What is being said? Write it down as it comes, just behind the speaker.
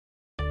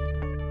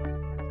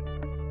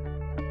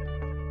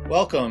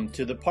Welcome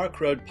to the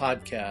Park Road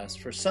Podcast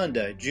for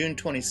Sunday, June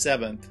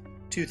 27th,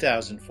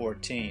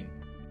 2014.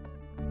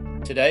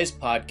 Today's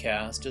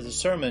podcast is a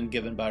sermon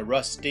given by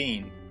Russ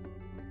Dean,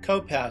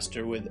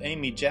 co-pastor with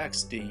Amy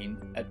Jacks Dean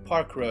at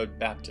Park Road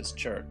Baptist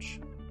Church.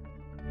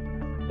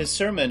 His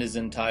sermon is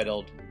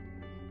entitled,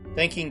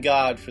 Thanking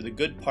God for the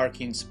Good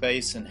Parking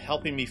Space and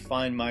Helping Me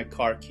Find My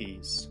Car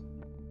Keys,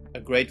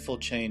 a Grateful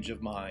Change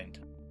of Mind.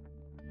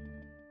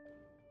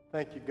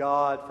 Thank you,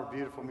 God, for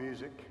beautiful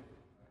music,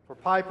 for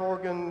pipe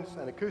organs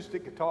and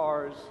acoustic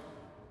guitars,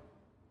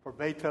 for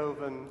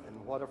Beethoven,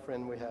 and what a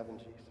friend we have in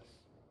Jesus.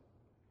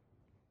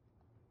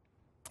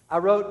 I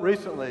wrote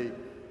recently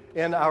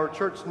in our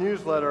church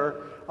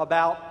newsletter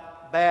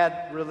about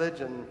bad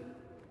religion.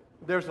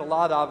 There's a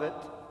lot of it,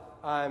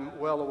 I'm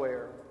well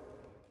aware.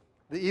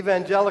 The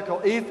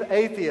evangelical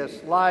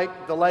atheists,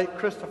 like the late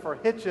Christopher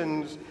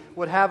Hitchens,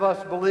 would have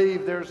us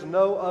believe there's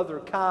no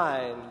other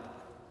kind.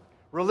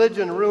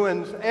 Religion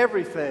ruins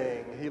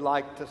everything, he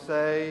liked to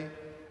say.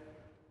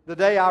 The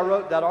day I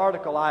wrote that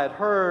article, I had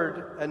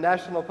heard a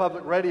National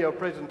Public Radio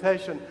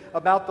presentation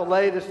about the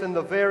latest in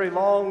the very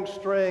long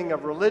string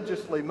of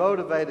religiously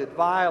motivated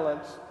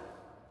violence.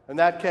 In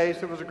that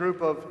case, it was a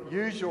group of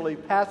usually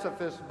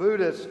pacifist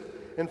Buddhists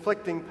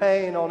inflicting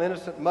pain on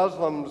innocent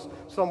Muslims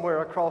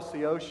somewhere across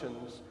the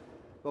oceans.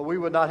 But we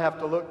would not have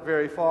to look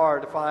very far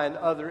to find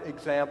other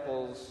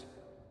examples.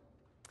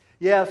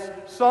 Yes,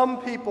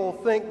 some people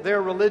think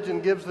their religion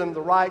gives them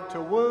the right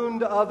to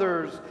wound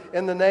others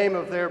in the name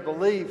of their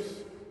beliefs.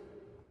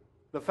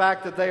 The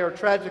fact that they are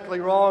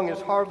tragically wrong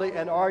is hardly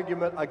an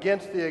argument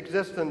against the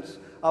existence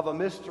of a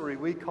mystery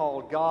we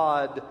call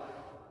God.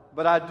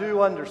 But I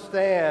do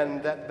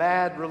understand that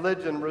bad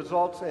religion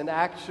results in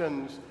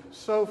actions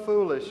so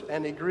foolish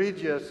and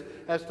egregious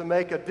as to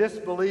make a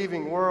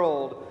disbelieving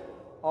world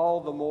all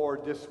the more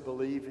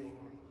disbelieving.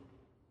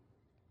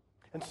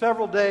 And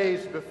several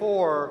days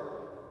before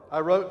I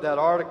wrote that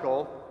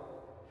article,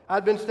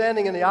 I'd been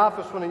standing in the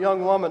office when a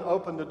young woman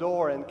opened the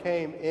door and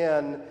came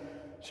in.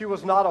 She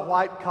was not a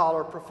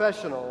white-collar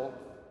professional.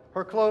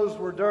 Her clothes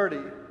were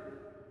dirty,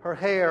 her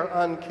hair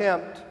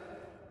unkempt.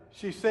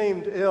 She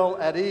seemed ill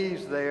at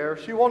ease there.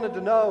 She wanted to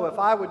know if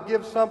I would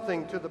give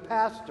something to the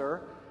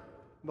pastor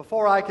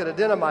before I could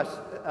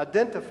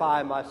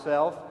identify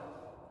myself.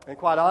 And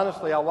quite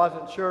honestly, I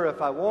wasn't sure if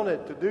I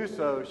wanted to do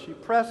so. She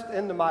pressed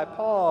into my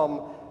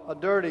palm a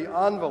dirty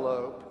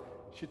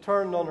envelope. She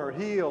turned on her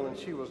heel and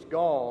she was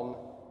gone.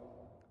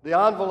 The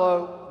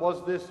envelope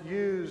was this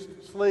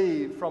used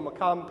sleeve from a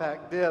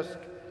compact disc.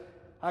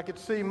 I could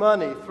see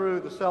money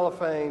through the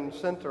cellophane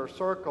center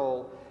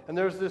circle, and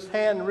there's this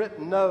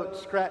handwritten note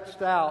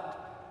scratched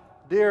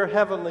out. Dear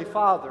Heavenly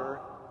Father,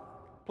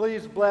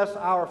 please bless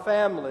our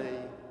family.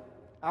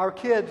 Our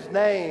kids'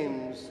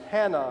 names,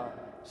 Hannah,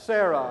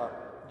 Sarah,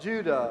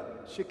 Judah,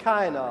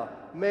 Shekinah,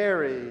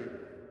 Mary,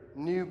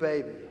 new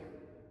baby.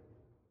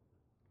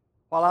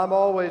 While I'm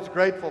always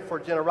grateful for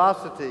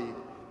generosity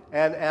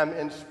and am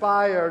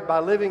inspired by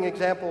living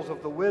examples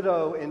of the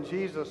widow in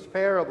Jesus'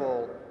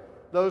 parable,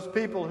 those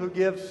people who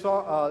give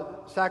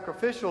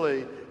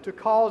sacrificially to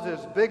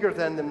causes bigger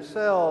than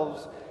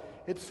themselves,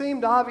 it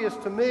seemed obvious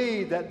to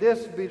me that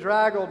this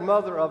bedraggled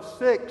mother of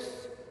 6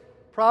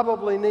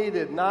 probably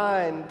needed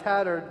 9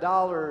 tattered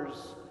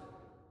dollars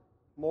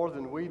more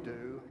than we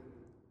do.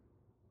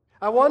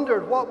 I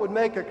wondered what would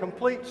make a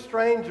complete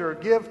stranger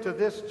give to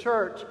this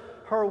church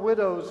her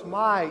widow's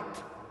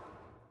mite.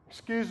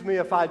 Excuse me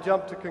if I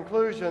jump to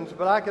conclusions,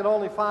 but I could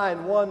only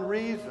find one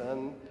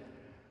reason: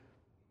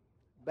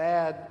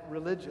 bad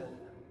religion.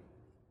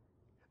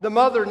 The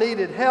mother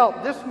needed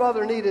help. This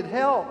mother needed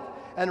help.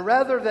 And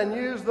rather than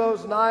use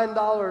those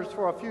 $9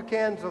 for a few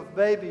cans of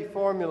baby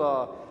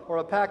formula or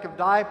a pack of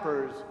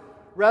diapers,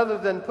 rather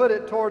than put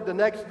it toward the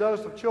next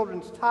dose of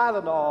children's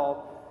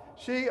Tylenol,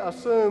 she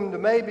assumed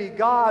maybe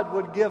God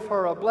would give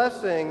her a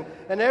blessing,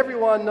 and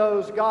everyone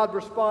knows God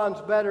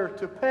responds better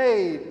to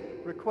paid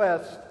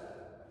requests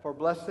for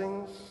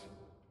blessings.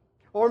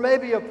 Or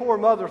maybe a poor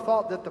mother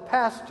thought that the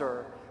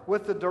pastor,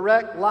 with the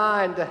direct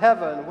line to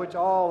heaven, which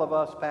all of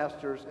us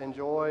pastors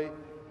enjoy,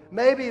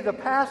 maybe the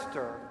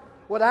pastor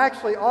would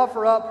actually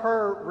offer up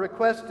her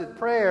requested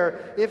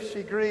prayer if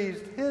she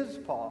greased his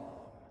palm.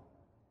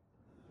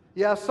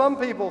 Yeah, some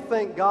people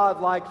think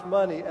God likes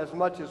money as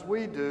much as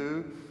we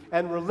do,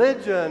 and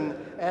religion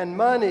and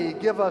money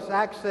give us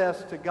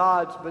access to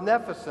God's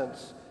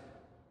beneficence.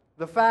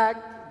 The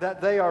fact that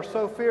they are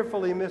so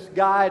fearfully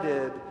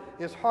misguided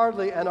is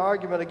hardly an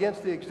argument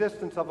against the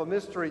existence of a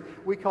mystery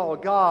we call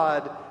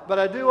God, but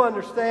I do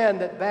understand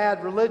that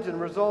bad religion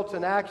results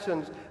in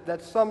actions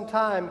that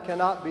sometimes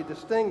cannot be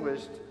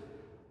distinguished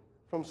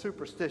from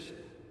superstition.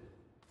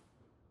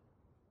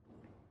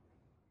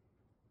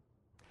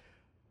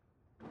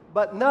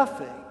 But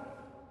nothing,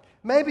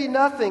 maybe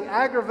nothing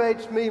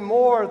aggravates me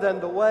more than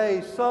the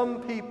way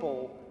some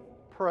people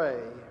pray.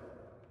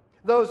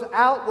 Those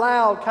out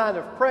loud kind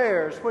of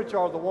prayers, which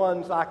are the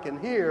ones I can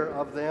hear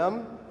of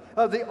them,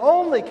 are the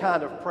only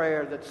kind of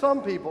prayer that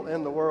some people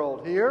in the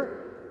world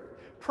hear.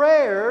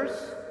 Prayers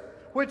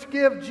which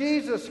give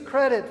Jesus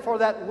credit for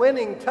that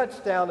winning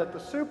touchdown at the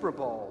Super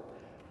Bowl,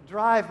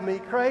 drive me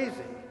crazy.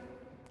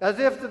 As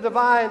if the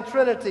Divine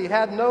Trinity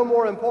had no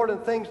more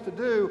important things to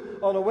do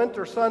on a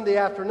winter Sunday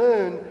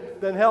afternoon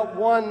than help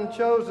one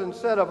chosen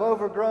set of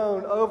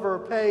overgrown,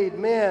 overpaid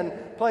men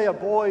play a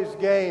boys'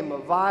 game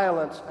of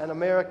violence and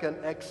American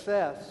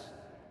excess.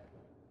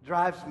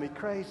 Drives me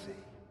crazy.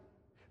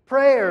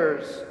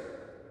 Prayers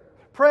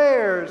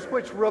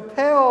which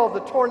repel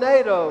the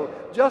tornado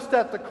just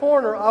at the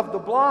corner of the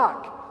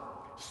block,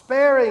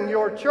 sparing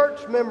your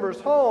church members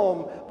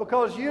home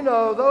because you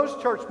know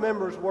those church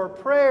members were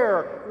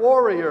prayer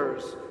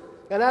warriors.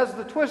 And as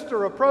the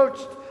twister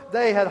approached,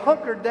 they had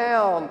hunkered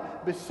down,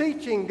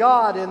 beseeching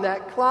God in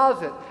that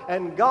closet,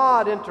 and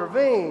God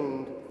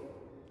intervened.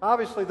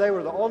 Obviously, they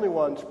were the only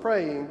ones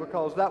praying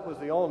because that was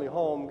the only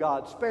home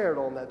God spared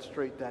on that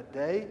street that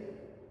day.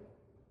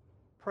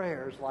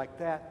 Prayers like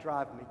that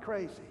drive me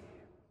crazy.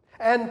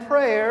 And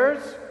prayers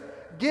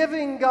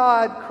giving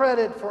God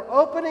credit for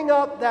opening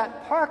up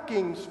that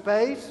parking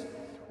space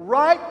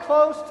right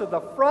close to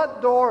the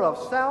front door of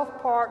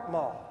South Park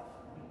Mall.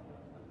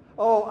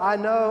 Oh, I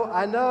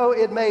know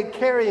it made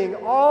carrying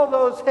all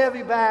those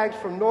heavy bags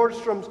from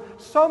Nordstrom's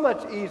so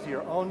much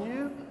easier on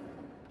you.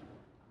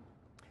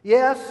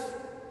 Yes,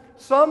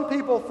 some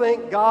people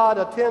think God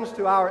attends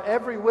to our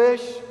every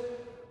wish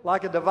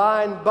like a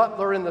divine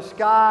butler in the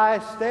sky,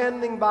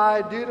 standing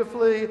by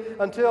dutifully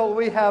until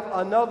we have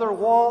another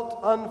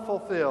want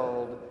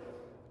unfulfilled.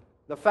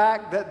 The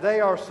fact that they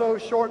are so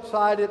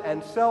short-sighted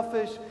and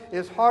selfish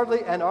is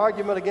hardly an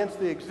argument against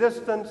the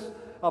existence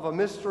of a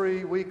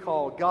mystery we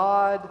call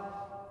God.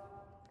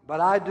 But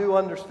I do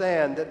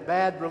understand that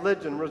bad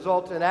religion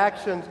results in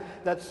actions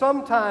that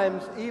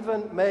sometimes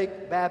even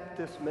make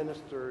Baptist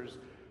ministers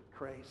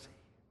crazy.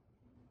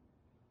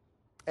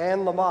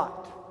 Anne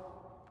Lamott,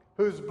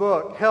 whose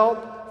book,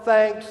 Help,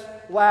 Thanks,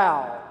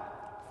 Wow,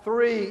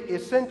 3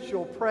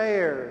 Essential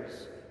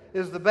Prayers,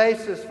 is the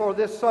basis for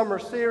this summer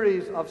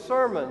series of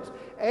sermons.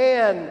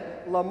 Anne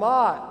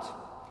Lamott,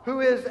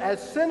 who is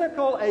as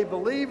cynical a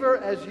believer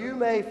as you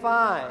may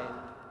find.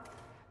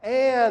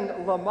 Anne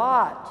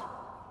Lamott,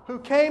 who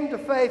came to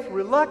faith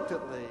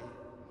reluctantly,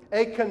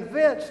 a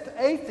convinced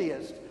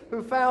atheist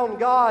who found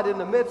God in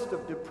the midst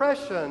of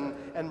depression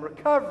and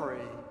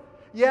recovery.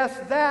 Yes,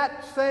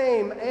 that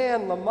same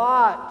Anne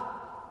Lamott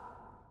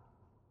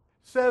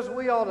says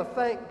we ought to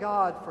thank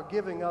God for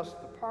giving us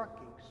the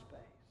parking space.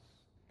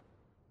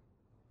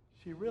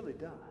 She really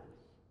does.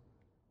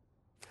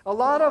 A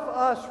lot of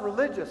us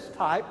religious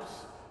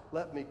types,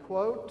 let me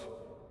quote,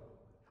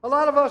 a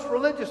lot of us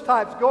religious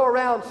types go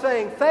around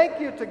saying thank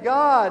you to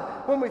God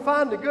when we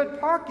find a good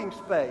parking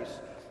space,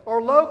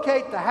 or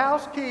locate the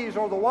house keys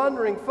or the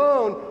wandering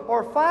phone,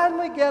 or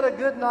finally get a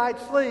good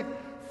night's sleep.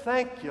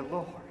 Thank you,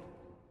 Lord.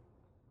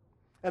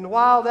 And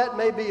while that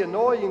may be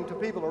annoying to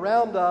people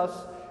around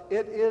us,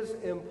 it is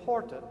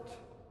important,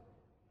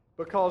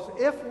 because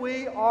if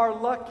we are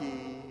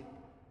lucky,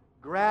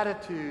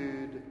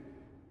 gratitude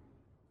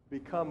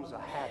becomes a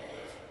habit.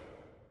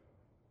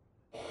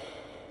 Did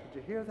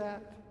you hear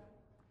that?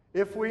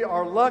 If we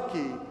are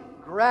lucky,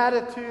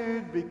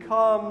 gratitude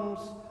becomes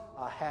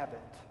a habit.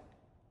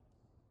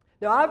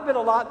 Now, I've been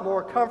a lot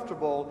more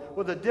comfortable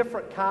with a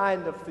different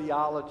kind of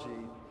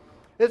theology.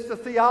 It's the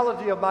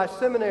theology of my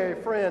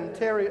seminary friend,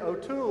 Terry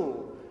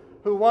O'Toole,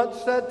 who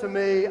once said to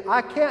me,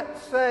 I can't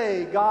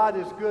say God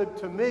is good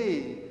to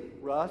me,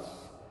 Russ.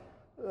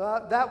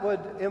 That would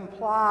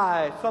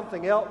imply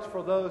something else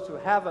for those who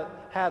haven't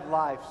had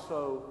life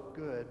so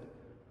good.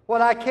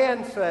 What I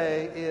can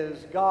say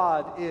is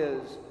God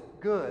is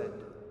good.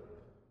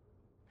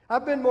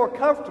 I've been more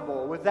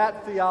comfortable with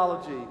that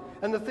theology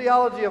and the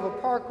theology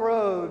of Park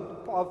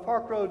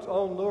Road's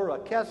own Laura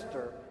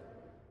Kester,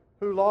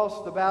 who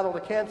lost the battle to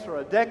cancer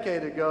a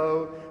decade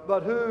ago,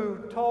 but who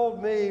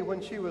told me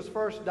when she was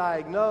first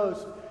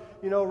diagnosed,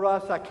 you know,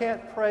 Russ, I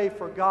can't pray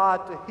for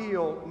God to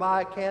heal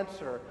my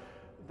cancer.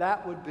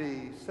 That would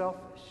be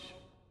selfish.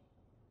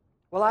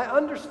 Well, I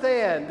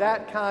understand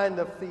that kind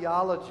of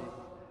theology.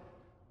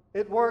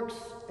 It works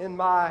in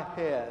my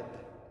head.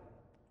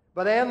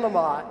 But Anne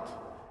Lamott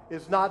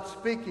is not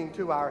speaking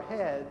to our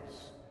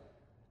heads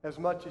as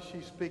much as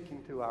she's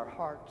speaking to our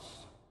hearts.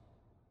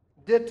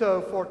 Ditto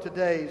for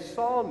today's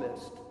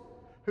psalmist,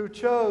 who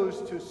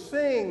chose to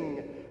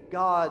sing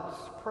God's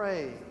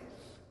praise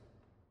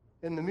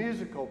in the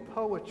musical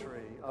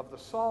poetry of the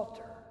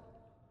Psalter,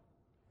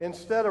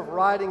 instead of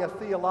writing a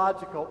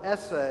theological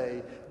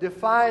essay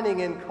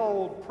defining in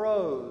cold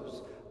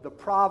prose the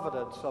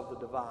providence of the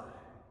divine.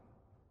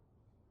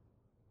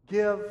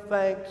 Give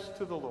thanks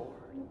to the Lord.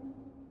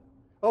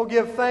 Oh,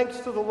 give thanks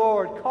to the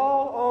Lord.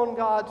 Call on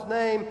God's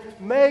name.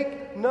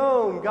 Make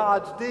known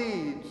God's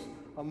deeds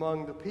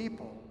among the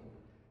people.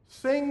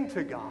 Sing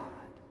to God.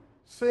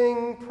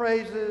 Sing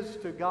praises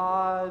to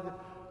God.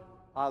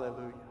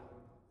 Hallelujah.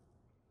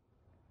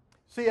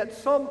 See, at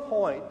some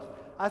point,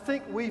 I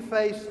think we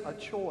face a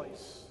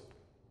choice.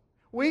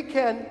 We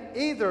can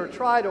either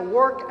try to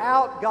work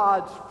out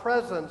God's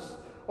presence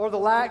or the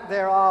lack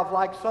thereof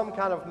like some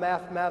kind of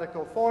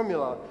mathematical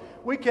formula.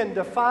 We can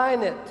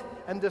define it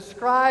and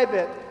describe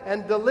it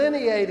and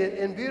delineate it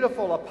in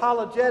beautiful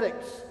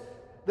apologetics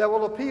that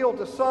will appeal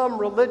to some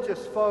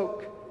religious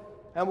folk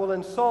and will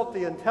insult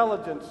the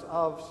intelligence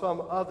of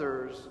some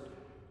others.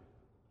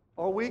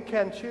 Or we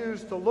can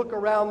choose to look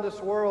around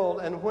this world,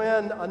 and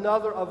when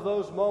another of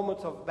those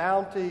moments of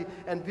bounty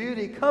and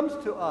beauty comes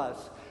to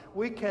us,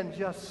 we can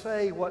just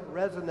say what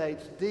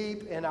resonates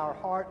deep in our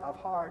heart of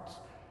hearts.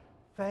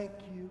 Thank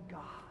you, God.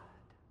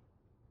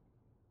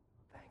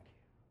 Thank you.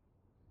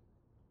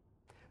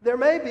 There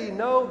may be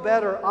no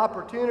better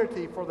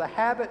opportunity for the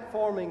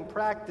habit-forming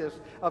practice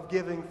of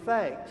giving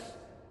thanks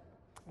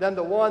than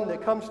the one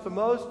that comes to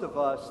most of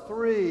us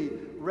 3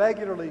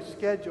 regularly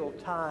scheduled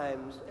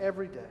times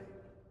every day.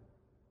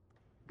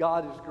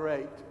 God is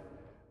great.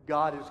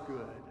 God is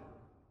good.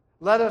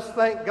 Let us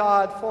thank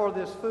God for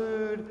this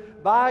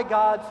food. By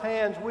God's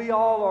hands we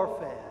all are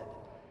fed.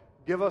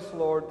 Give us,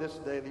 Lord, this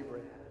daily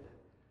bread.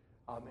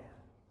 Amen.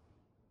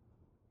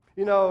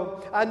 You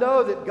know, I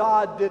know that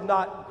God did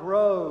not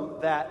grow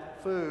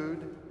that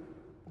food.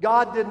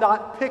 God did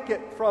not pick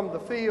it from the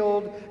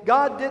field.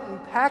 God didn't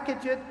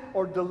package it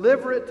or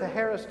deliver it to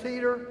Harris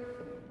Teeter.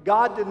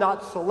 God did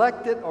not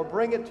select it or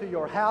bring it to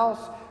your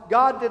house.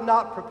 God did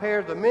not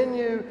prepare the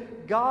menu.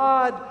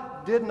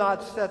 God did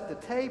not set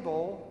the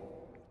table.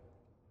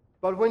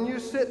 But when you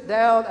sit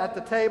down at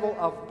the table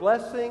of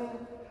blessing,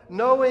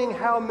 knowing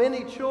how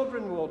many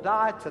children will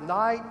die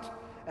tonight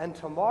and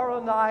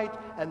tomorrow night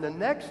and the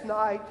next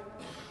night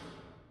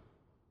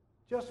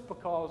just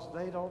because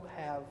they don't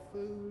have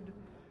food,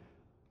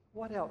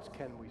 what else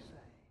can we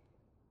say?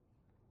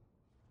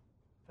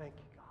 Thank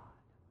you, God.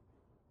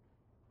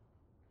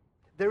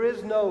 There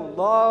is no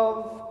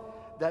love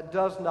that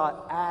does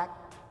not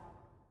act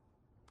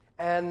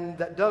and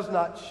that does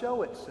not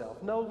show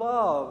itself. No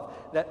love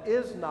that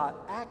is not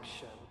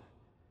action.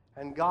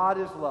 And God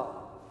is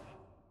love.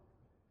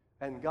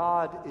 And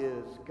God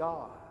is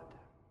God.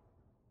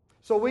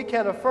 So we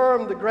can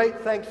affirm the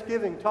great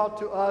thanksgiving taught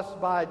to us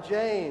by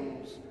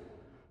James,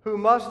 who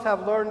must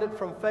have learned it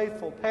from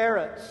faithful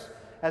parents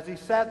as he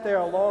sat there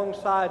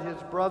alongside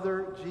his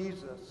brother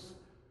Jesus.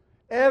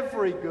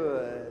 Every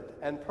good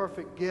and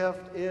perfect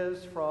gift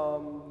is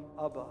from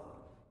above.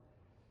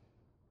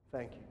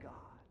 Thank you, God.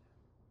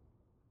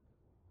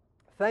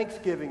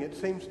 Thanksgiving, it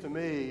seems to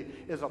me,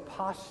 is a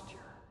posture.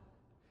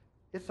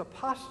 It's a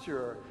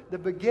posture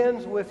that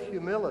begins with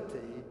humility.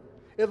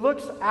 It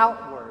looks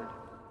outward,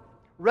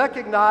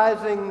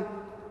 recognizing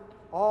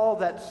all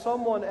that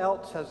someone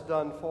else has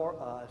done for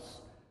us.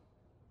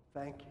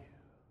 Thank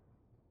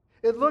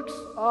you. It looks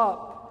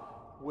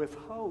up with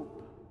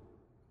hope.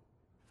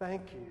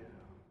 Thank you.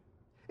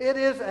 It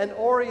is an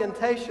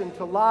orientation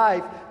to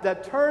life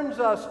that turns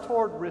us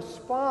toward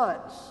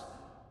response,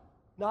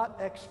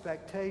 not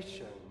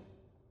expectation.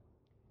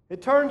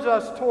 It turns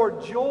us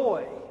toward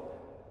joy,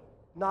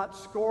 not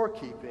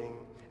scorekeeping.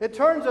 It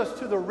turns us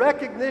to the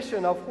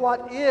recognition of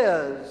what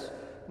is,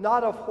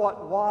 not of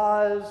what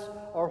was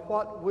or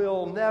what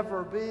will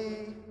never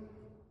be.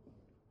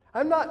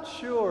 I'm not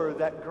sure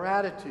that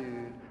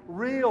gratitude,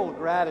 real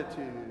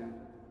gratitude,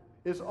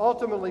 is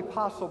ultimately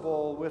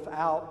possible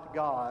without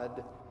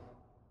God.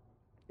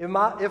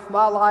 If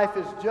my life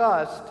is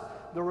just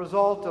the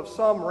result of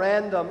some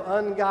random,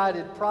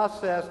 unguided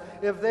process,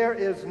 if there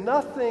is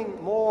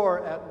nothing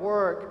more at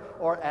work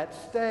or at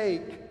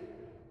stake,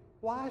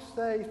 why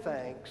say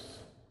thanks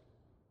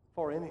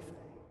for anything?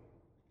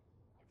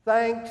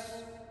 Thanks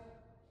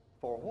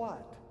for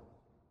what?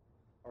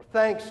 Or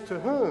thanks to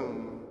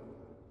whom?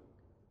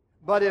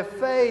 But if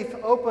faith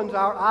opens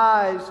our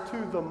eyes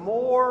to the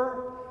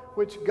more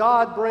which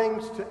God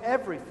brings to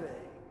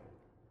everything,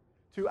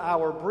 to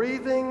our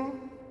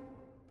breathing,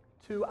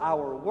 to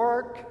our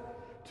work,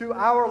 to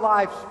our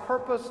life's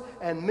purpose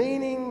and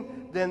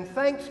meaning, then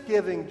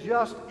thanksgiving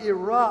just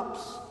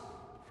erupts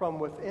from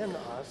within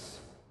us.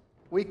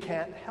 We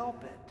can't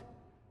help it.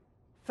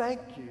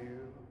 Thank you,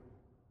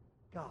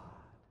 God.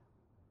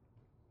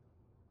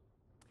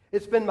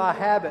 It's been my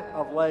habit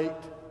of late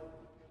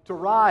to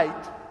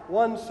write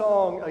one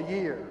song a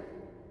year.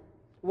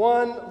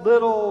 One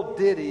little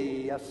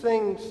ditty, a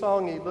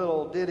sing-songy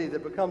little ditty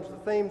that becomes the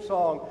theme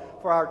song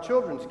for our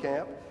children's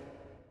camp.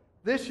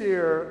 This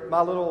year,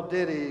 my little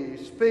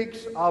ditty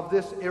speaks of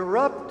this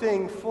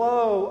erupting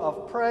flow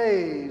of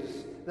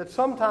praise that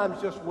sometimes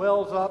just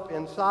wells up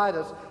inside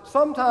us.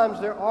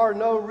 Sometimes there are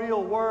no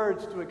real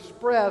words to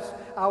express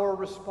our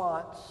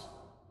response.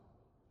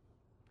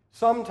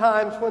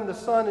 Sometimes when the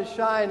sun is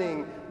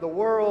shining, the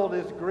world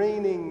is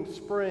greening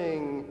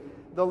spring.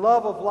 The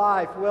love of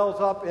life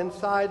wells up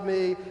inside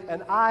me,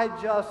 and I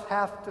just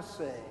have to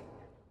sing.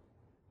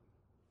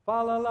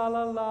 Fa la la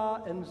la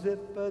la and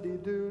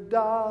zippity doo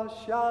da,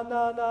 sha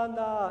na na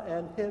na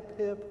and hip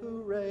hip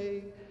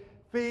hooray,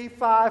 fee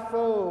fi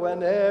fo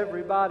and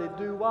everybody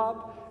doo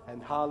wop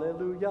and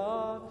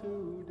hallelujah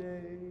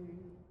today.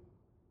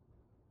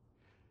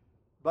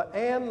 But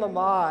Anne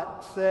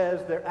Lamott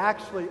says there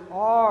actually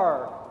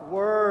are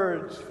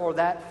words for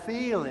that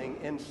feeling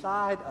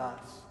inside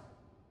us.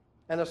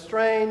 And a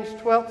strange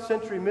 12th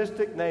century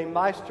mystic named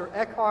Meister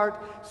Eckhart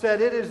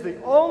said it is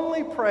the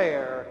only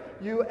prayer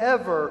you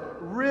ever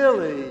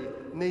really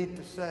need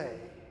to say.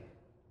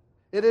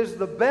 It is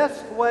the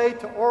best way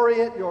to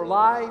orient your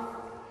life,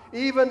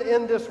 even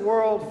in this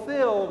world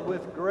filled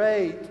with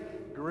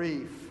great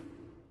grief.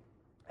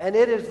 And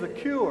it is the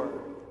cure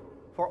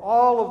for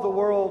all of the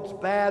world's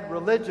bad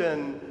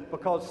religion,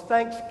 because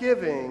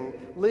thanksgiving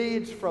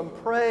leads from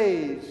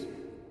praise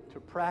to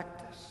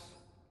practice,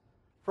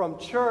 from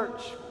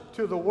church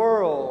to the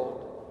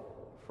world,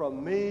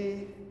 from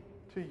me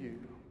to you.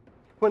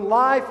 When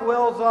life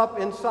wells up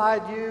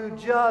inside you,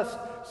 just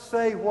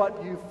say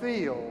what you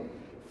feel.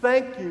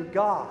 Thank you,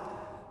 God.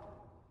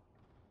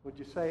 Would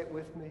you say it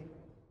with me?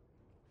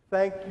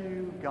 Thank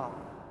you, God.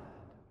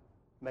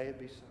 May it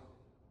be so.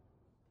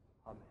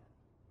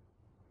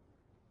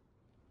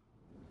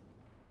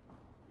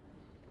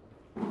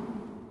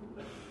 Amen.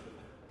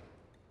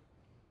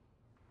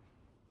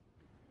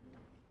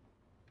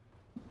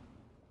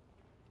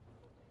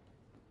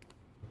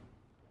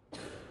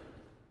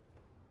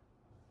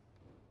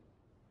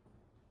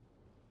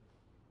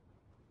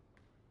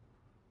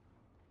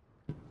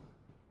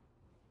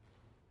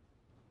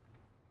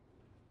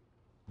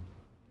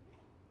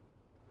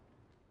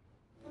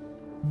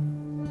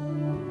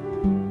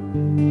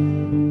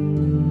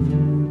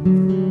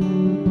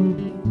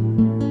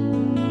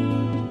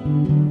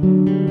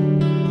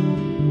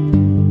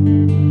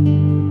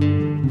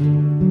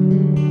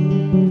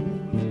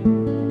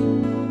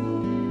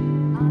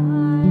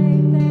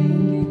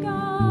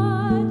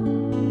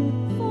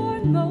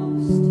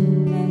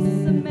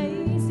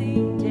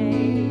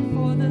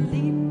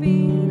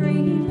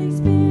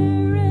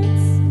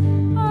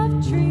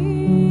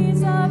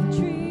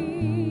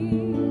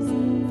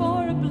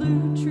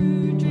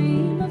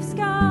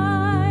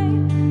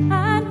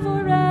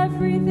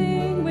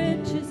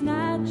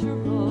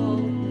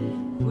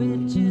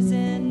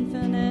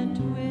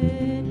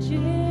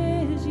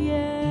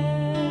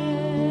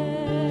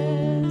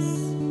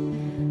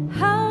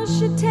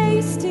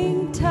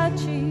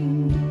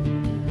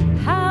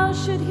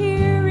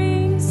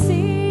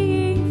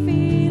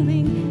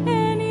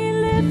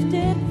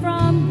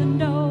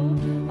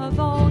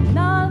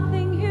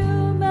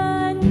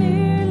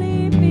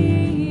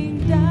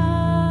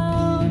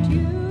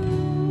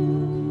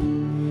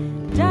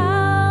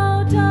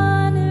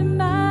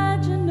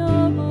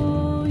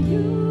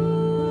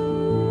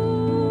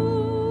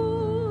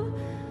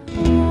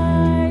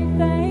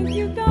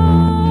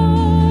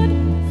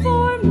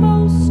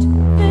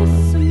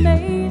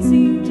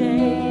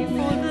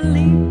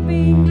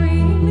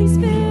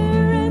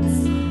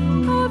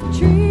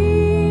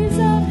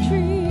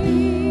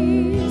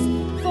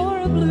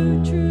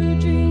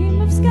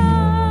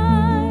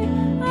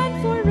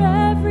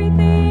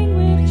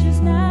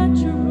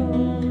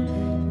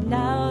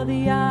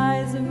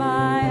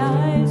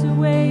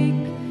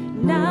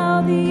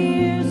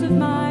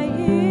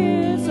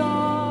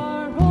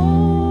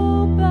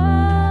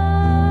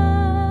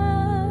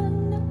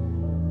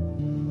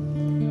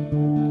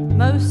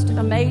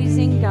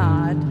 Amazing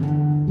God,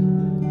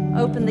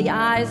 open the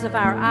eyes of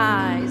our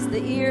eyes,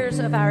 the ears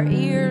of our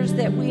ears,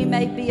 that we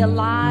may be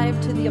alive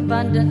to the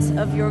abundance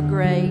of your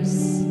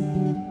grace.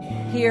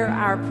 Hear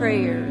our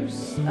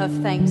prayers of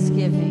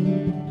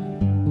thanksgiving.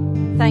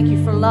 Thank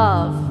you for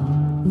love,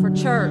 for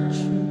church,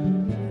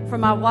 for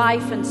my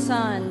wife and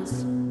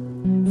sons,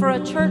 for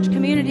a church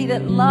community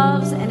that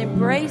loves and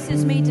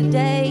embraces me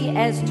today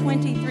as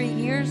 23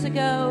 years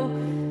ago.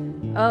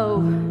 Oh,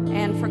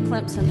 and for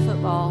Clemson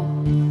football.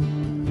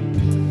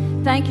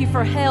 Thank you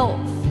for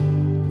health,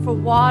 for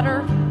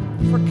water,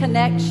 for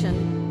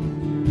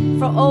connection,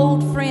 for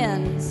old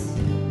friends,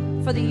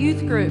 for the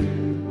youth group,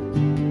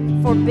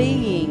 for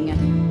being,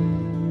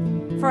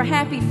 for a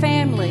happy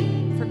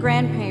family, for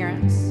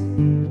grandparents,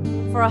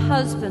 for a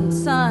husband,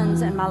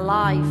 sons, and my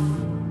life.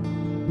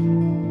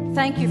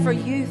 Thank you for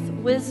youth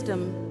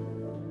wisdom,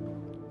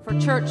 for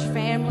church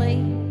family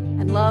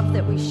and love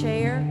that we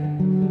share,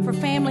 for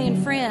family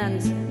and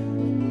friends.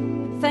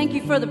 Thank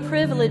you for the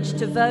privilege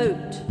to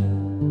vote.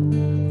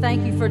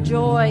 Thank you for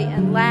joy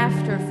and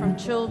laughter from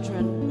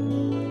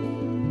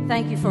children.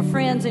 Thank you for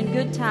friends in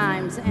good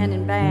times and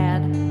in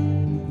bad.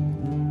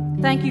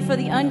 Thank you for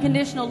the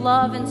unconditional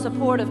love and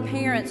support of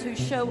parents who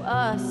show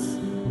us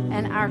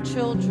and our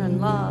children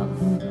love.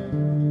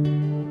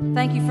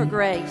 Thank you for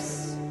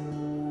grace.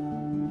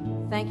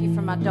 Thank you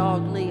for my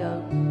dog,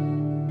 Leo.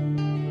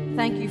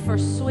 Thank you for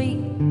sweet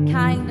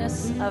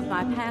kindness of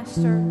my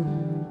pastor.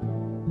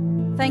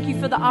 Thank you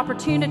for the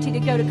opportunity to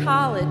go to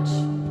college.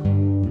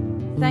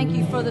 Thank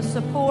you for the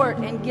support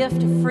and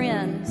gift of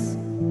friends.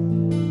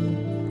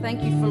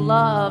 Thank you for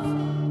love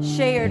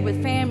shared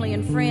with family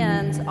and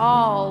friends,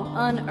 all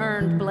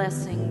unearned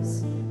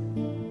blessings.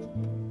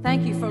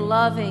 Thank you for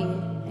loving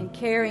and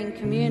caring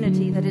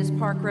community that is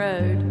Park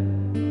Road.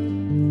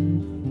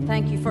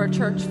 Thank you for a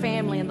church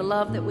family and the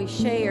love that we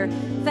share.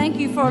 Thank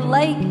you for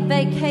lake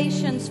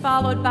vacations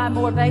followed by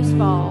more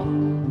baseball.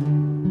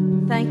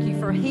 Thank you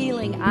for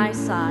healing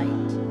eyesight.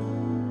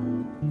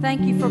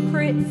 Thank you for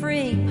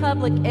free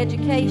public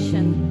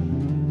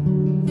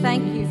education.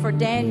 Thank you for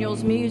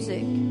Daniel's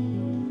music.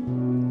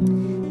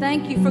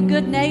 Thank you for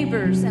good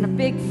neighbors and a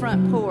big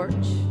front porch.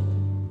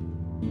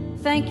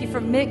 Thank you for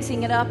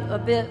mixing it up a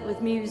bit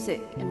with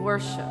music and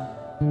worship.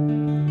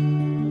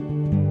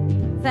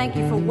 Thank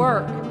you for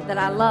work that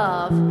I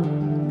love.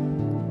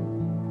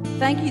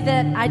 Thank you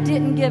that I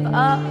didn't give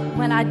up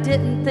when I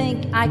didn't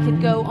think I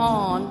could go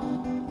on.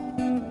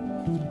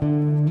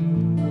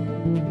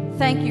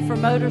 Thank you for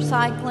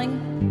motorcycling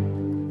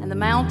and the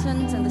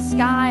mountains and the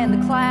sky and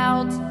the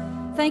clouds.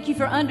 Thank you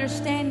for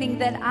understanding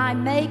that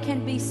I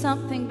can be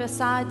something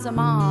besides a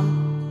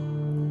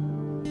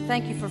mom.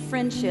 Thank you for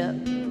friendship,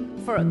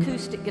 for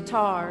acoustic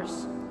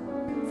guitars,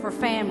 for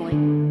family,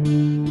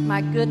 my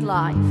good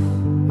life,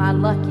 my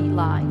lucky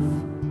life.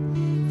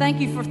 Thank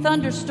you for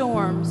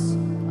thunderstorms,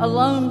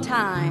 alone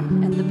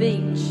time, and the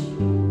beach.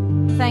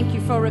 Thank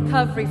you for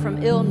recovery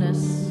from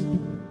illness.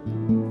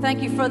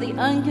 Thank you for the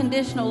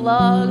unconditional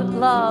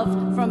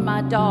love from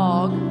my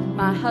dog,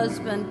 my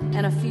husband,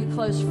 and a few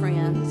close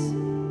friends.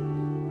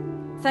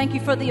 Thank you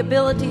for the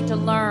ability to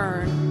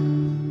learn.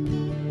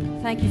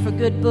 Thank you for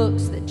good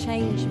books that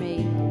change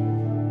me.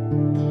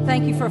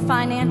 Thank you for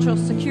financial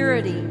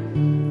security.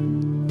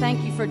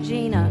 Thank you for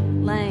Gina,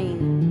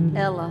 Lane,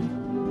 Ella.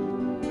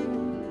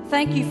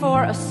 Thank you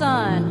for a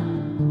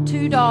son,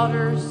 2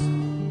 daughters,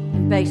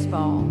 and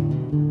baseball.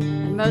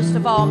 And most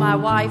of all, my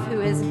wife, who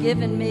has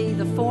given me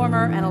the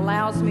former and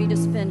allows me to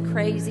spend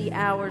crazy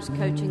hours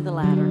coaching the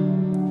latter.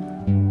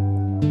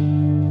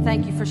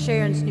 Thank you for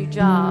Sharon's new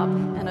job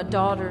and a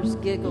daughter's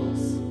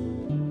giggles,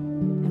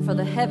 and for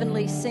the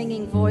heavenly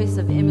singing voice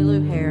of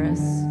Emmylou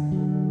Harris,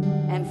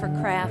 and for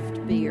craft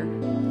beer.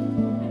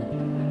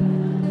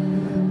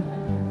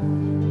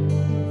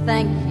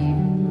 Thank you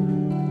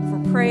for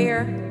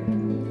prayer,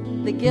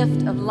 the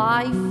gift of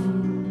life,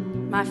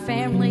 my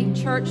family,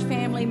 church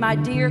family, my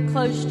dear,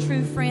 close,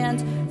 true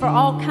friends, for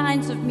all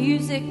kinds of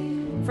music,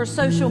 for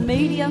social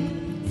media,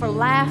 for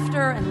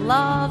laughter and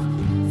love,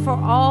 for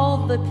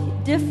all the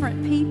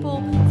different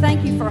people.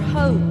 Thank you for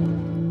hope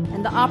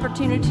and the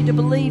opportunity to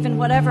believe in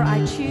whatever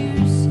I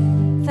choose.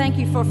 Thank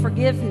you for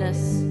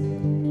forgiveness.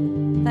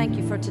 Thank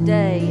you for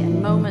today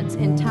and moments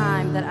in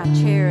time that I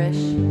cherish.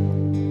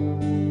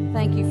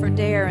 Thank you for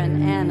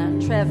Darren, Anna,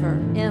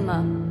 Trevor, Emma,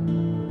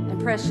 and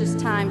precious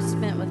time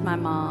spent with my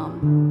mom.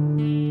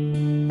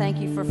 Thank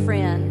you for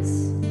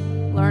friends,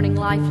 learning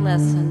life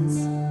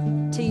lessons,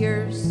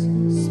 tears,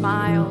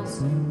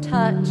 smiles,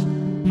 touch,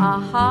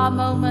 aha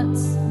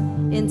moments,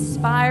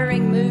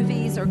 inspiring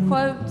movies or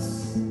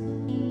quotes.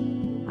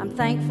 I'm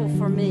thankful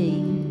for me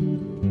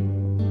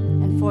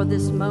and for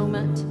this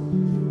moment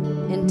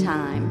in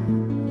time.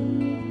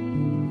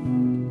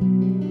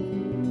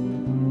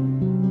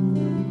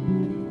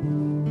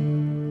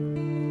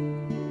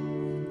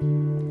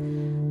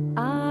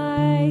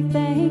 I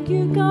thank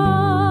you,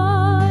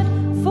 God,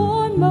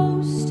 for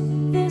most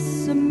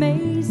this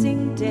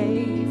amazing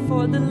day,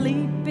 for the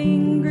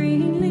leaping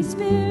greenly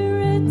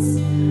spirits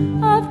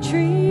of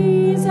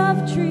trees,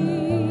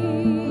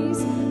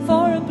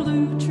 for a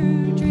blue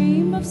true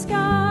dream of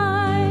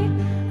sky,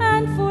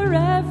 and for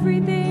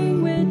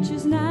everything which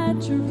is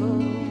natural.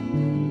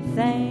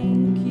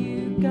 Thank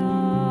you,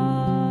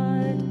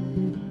 God.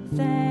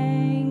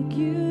 Thank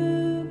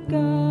you,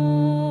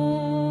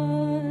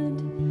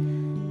 God.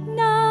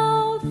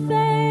 Now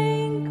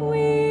thank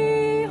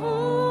we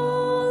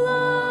all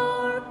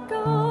our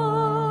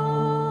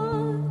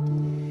God,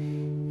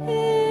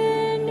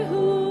 in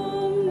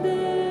whom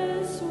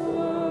this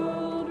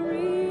world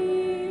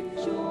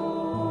rejoices.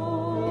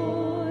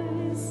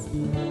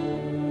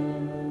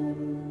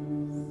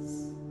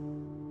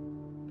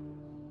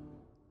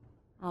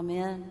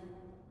 Amen,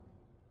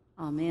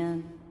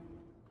 amen,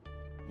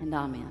 and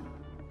amen.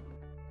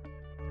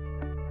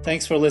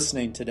 Thanks for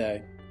listening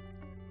today.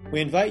 We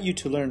invite you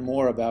to learn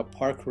more about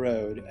Park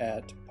Road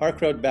at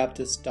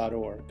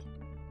parkroadbaptist.org.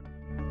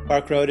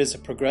 Park Road is a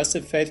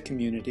progressive faith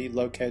community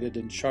located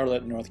in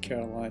Charlotte, North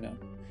Carolina,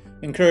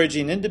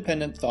 encouraging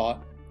independent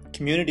thought,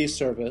 community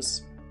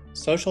service,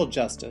 social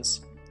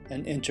justice,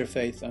 and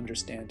interfaith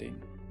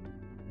understanding.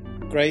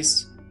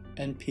 Grace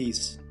and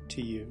peace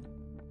to you.